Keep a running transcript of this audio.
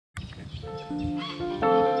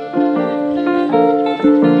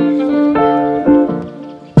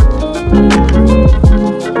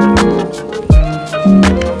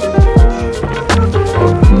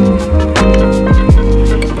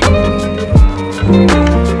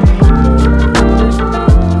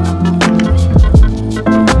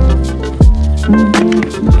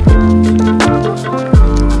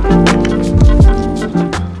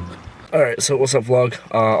Alright, so what's up vlog?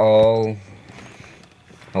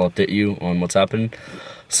 I'll update you on what's happened.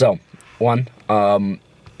 So, one, the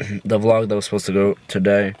vlog that was supposed to go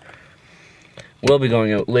today will be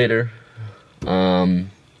going out later. You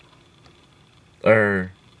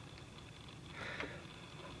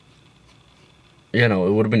know,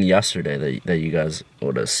 it would have been yesterday that you guys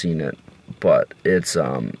would have seen it, but it's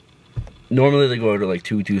normally they go out at like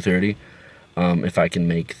 2:30. If I can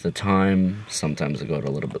make the time, sometimes I go out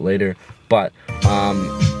a little bit later, but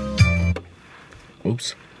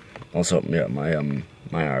oops. Also, yeah, my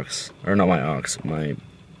my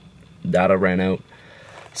data ran out,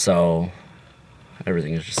 so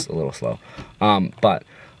everything is just a little slow.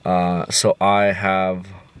 So I have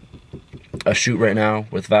a shoot right now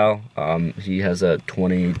with Val. He has a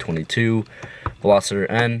 2022 veloster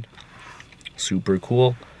N, super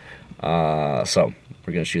cool. So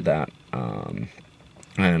we're gonna shoot that. And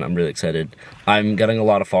I'm really excited. I'm getting a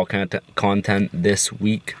lot of fall content this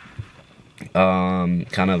week. Kind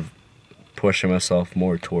of pushing myself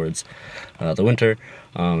more towards the winter.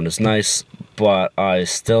 And it's nice, but I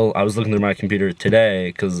was looking through my computer today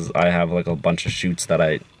because I have like a bunch of shoots that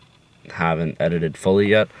I haven't edited fully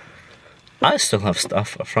yet. I still have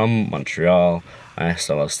stuff from Montreal. I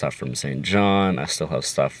still have stuff from St. John. I still have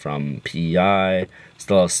stuff from PEI.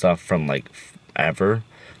 Still have stuff from like ever.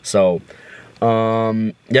 So,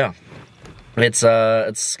 yeah, it's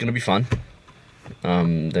gonna be fun.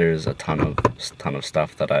 There's a ton of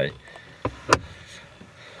stuff that I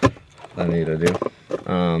need to do.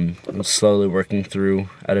 I'm slowly working through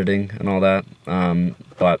editing and all that.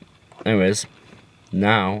 But anyways,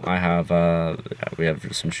 now I have we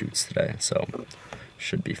have some shoots today, so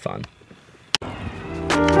should be fun.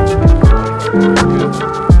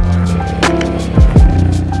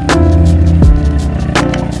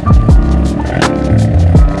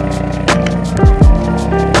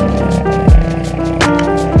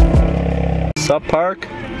 Sup, Park?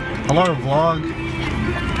 Hello, vlog.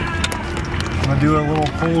 I'm gonna do a little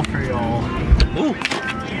poll for y'all. Ooh.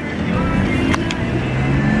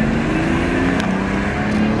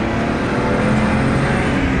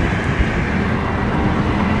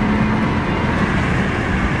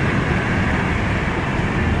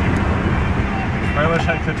 I wish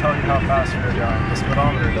I could tell you how fast we're going. The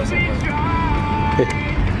speedometer doesn't work.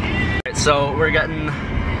 Right, so we're getting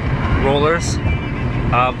rollers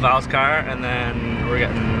of Val's car, and then we're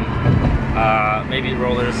getting maybe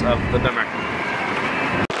rollers of the Bimmer.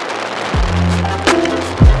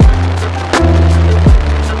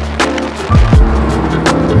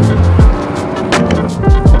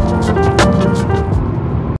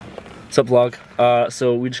 What's up, vlog?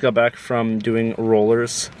 So we just got back from doing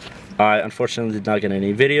rollers. I unfortunately did not get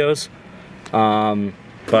any videos,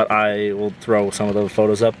 but I will throw some of those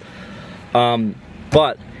photos up.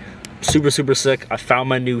 But super sick. I found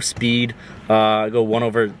my new speed. I go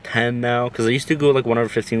 1/10 now, because I used to go like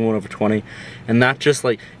 1/15, 1/20, and that just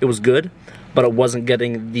like, it was good, but it wasn't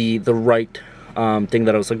getting the right thing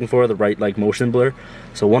that I was looking for, the right like motion blur.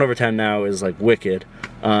 So 1/10 now is like wicked.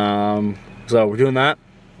 So we're doing that,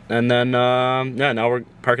 and then yeah, now we're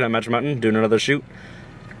parking at Magic Mountain, doing another shoot,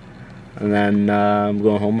 and then I'm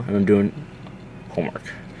going home and I'm doing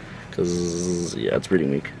homework, because yeah, it's reading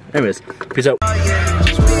week. Anyways, peace out.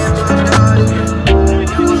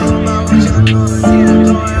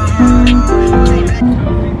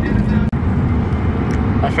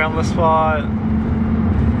 I found this spot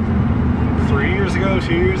 3 years ago,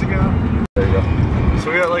 2 years ago. There you go.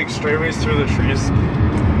 So we got like straightaways through the trees,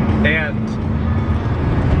 and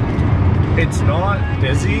it's not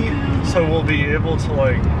busy, so we'll be able to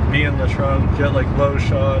like be in the trunk, get like low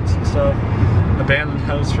shots and stuff. Abandoned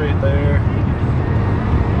house right there.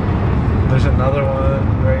 There's another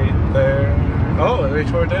one right there. Oh, they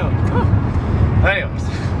tore it down. Oh. Anyways.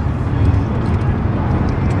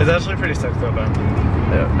 It's actually pretty sick though, man.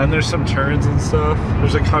 Yeah. And there's some turns and stuff.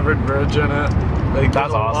 There's a covered bridge in it. Like,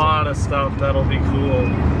 that's awesome. A lot of stuff that'll be cool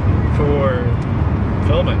for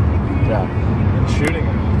filming. Yeah. And shooting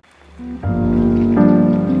it.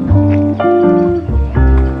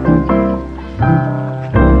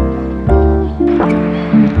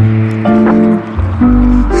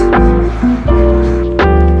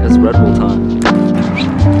 It's Red Bull time.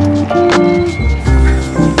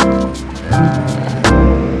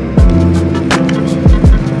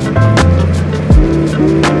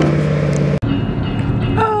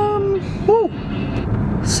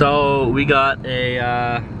 we got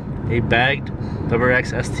a bagged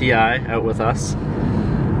WRX STI out with us.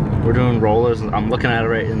 We're doing rollers. I'm looking at it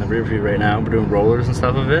right in the rear view right now. We're doing rollers and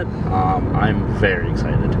stuff of it. I'm very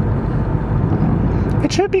excited.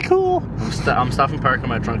 It should be cool. I'm stopping parking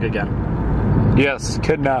my trunk again. Yes,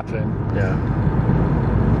 kidnapping. Yeah.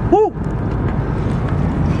 Woo!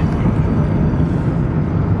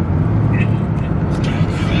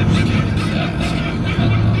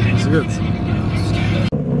 It's good.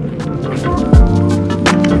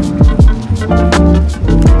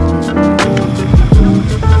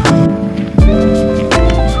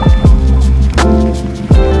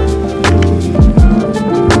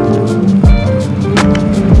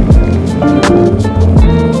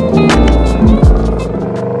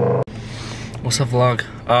 What's up,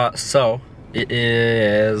 vlog? So it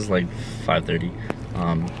is like 5:30.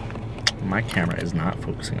 My camera is not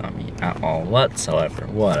focusing on me at all whatsoever.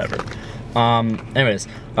 Whatever. Anyways,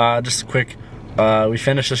 just quick. We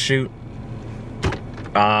finished the shoot.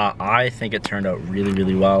 I think it turned out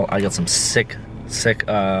really well. I got some sick.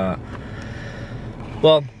 Well,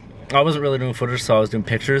 I wasn't really doing footage, so I was doing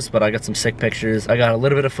pictures, but I got some sick pictures. I got a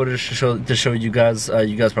little bit of footage to show you guys.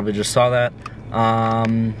 You guys probably just saw that.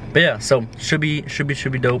 But yeah, so should be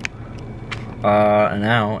dope. And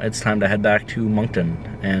now it's time to head back to Moncton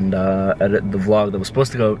and edit the vlog that was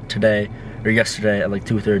supposed to go today or yesterday at like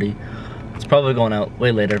 2:30. It's probably going out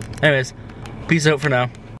way later. Anyways, peace out for now.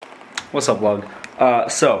 What's up, vlog?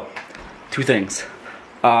 So two things.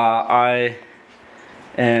 I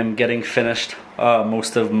am getting finished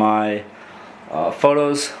most of my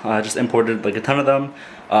photos. I just imported like a ton of them,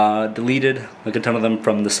 deleted like a ton of them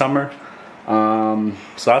from the summer.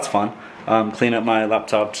 So that's fun. Clean up my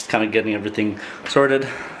laptop, just kind of getting everything sorted.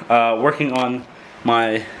 Working on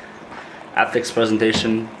my ethics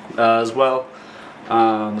presentation as well. So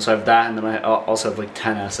I have that, and then I also have like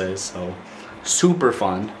 10 essays, so super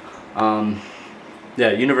fun.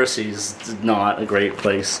 Yeah, university is not a great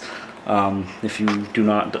place if you do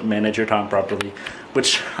not manage your time properly,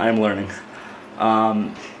 which I am learning.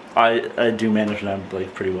 I do manage them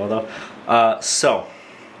like pretty well though. So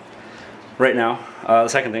right now, the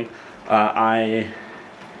second thing, I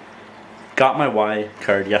got my Y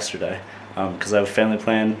card yesterday because I have a family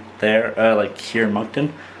plan there, like here in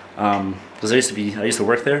Moncton, because I used to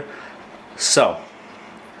work there. So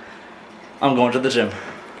I'm going to the gym.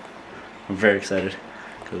 I'm very excited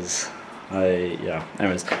because yeah.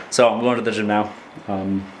 Anyways, so I'm going to the gym now.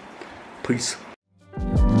 Peace.